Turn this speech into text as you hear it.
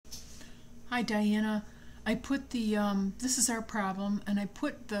Hi Diana. I put the this is our problem, and I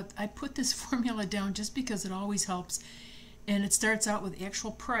put this formula down just because it always helps. And it starts out with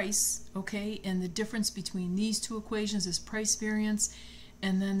actual price, okay, and the difference between these two equations is price variance,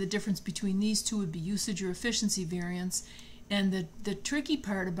 and then the difference between these two would be usage or efficiency variance. And the tricky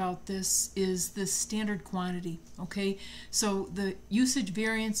part about this is the standard quantity, okay? So the usage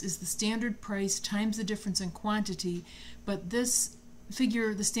variance is the standard price times the difference in quantity, but this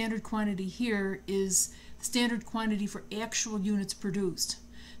figure, the standard quantity here, is the standard quantity for actual units produced.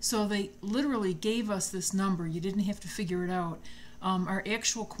 So they literally gave us this number. You didn't have to figure it out. Our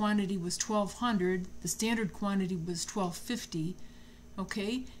actual quantity was 1200, the standard quantity was 1250,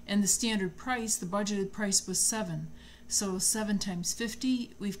 okay? And the standard price, the budgeted price, was 7. So 7 times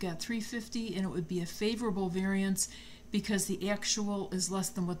 50, we've got 350, and it would be a favorable variance because the actual is less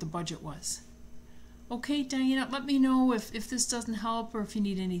than what the budget was. Okay, Diana, let me know if this doesn't help or if you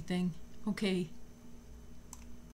need anything. Okay.